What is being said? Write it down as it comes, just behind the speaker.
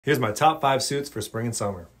Here's my top 5 suits for spring and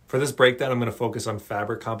summer. For this breakdown, I'm going to focus on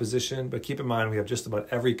fabric composition, but keep in mind we have just about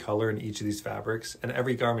every color in each of these fabrics, and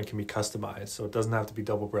every garment can be customized, so it doesn't have to be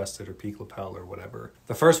double-breasted or peak lapel or whatever.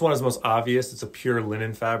 The first one is most obvious. It's a pure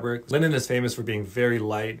linen fabric. Linen is famous for being very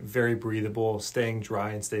light, very breathable, staying dry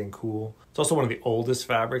and staying cool. It's also one of the oldest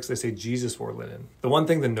fabrics. They say Jesus wore linen. The one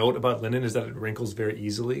thing to note about linen is that it wrinkles very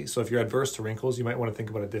easily, so if you're adverse to wrinkles, you might want to think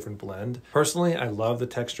about a different blend. Personally, I love the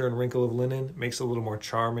texture and wrinkle of linen. It makes it a little more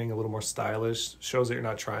charming, a little more stylish, shows that you're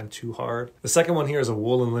not trying too hard. The second one here is a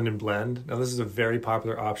wool and linen blend. Now this is a very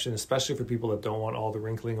popular option, especially for people that don't want all the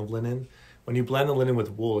wrinkling of linen. When you blend the linen with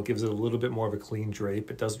wool, it gives it a little bit more of a clean drape.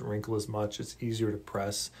 It doesn't wrinkle as much. It's easier to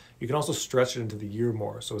press. You can also stretch it into the year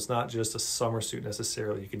more, so it's not just a summer suit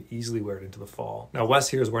necessarily. You can easily wear it into the fall. Now Wes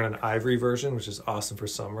here is wearing an ivory version, which is awesome for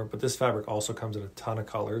summer, but this fabric also comes in a ton of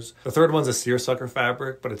colors. The third one's a seersucker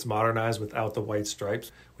fabric, but it's modernized without the white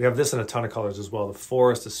stripes. We have this in a ton of colors as well. The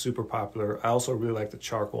forest is super popular. I also really like the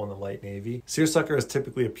charcoal and the light navy. Seersucker is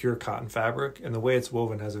typically a pure cotton fabric, and the way it's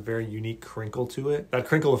woven has a very unique crinkle to it. That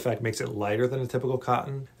crinkle effect makes it lighter than a typical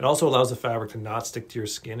cotton. It also allows the fabric to not stick to your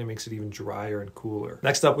skin and makes it even drier and cooler.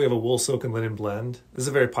 Next up, we have a wool, silk, and linen blend. This is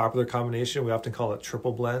a very popular combination. We often call it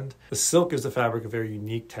triple blend. The silk gives the fabric a very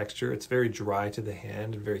unique texture. It's very dry to the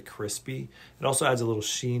hand and very crispy. It also adds a little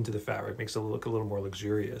sheen to the fabric, makes it look a little more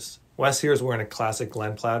luxurious. Wes here is wearing a classic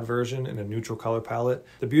Glen Plaid version in a neutral color palette.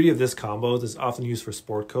 The beauty of this combo is it's often used for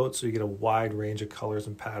sport coats, so you get a wide range of colors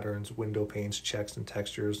and patterns, window panes, checks, and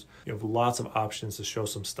textures. You have lots of options to show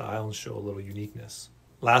some style and show a little uniqueness.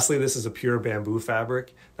 Lastly, this is a pure bamboo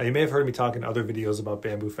fabric. Now you may have heard me talk in other videos about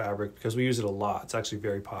bamboo fabric because we use it a lot. It's actually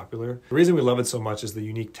very popular. The reason we love it so much is the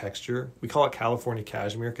unique texture. We call it California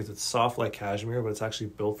cashmere because it's soft like cashmere, but it's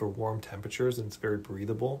actually built for warm temperatures and it's very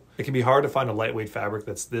breathable. It can be hard to find a lightweight fabric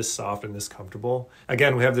that's this soft and this comfortable.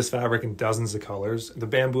 Again, we have this fabric in dozens of colors. The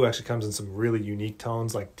bamboo actually comes in some really unique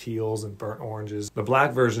tones like teals and burnt oranges. The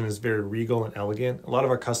black version is very regal and elegant. A lot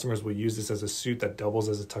of our customers will use this as a suit that doubles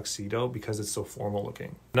as a tuxedo because it's so formal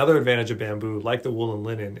looking. Another advantage of bamboo, like the wool and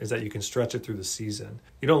linen, is that you can stretch it through the season.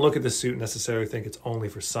 You don't look at the suit and necessarily think it's only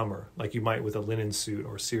for summer, like you might with a linen suit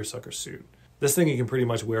or a seersucker suit. This thing you can pretty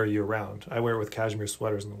much wear year round. I wear it with cashmere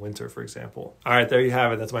sweaters in the winter, for example. All right, there you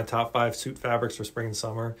have it. That's my top 5 suit fabrics for spring and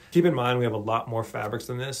summer. Keep in mind we have a lot more fabrics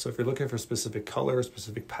than this, so if you're looking for specific color,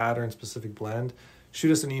 specific pattern, specific blend,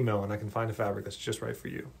 shoot us an email and I can find a fabric that's just right for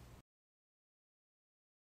you.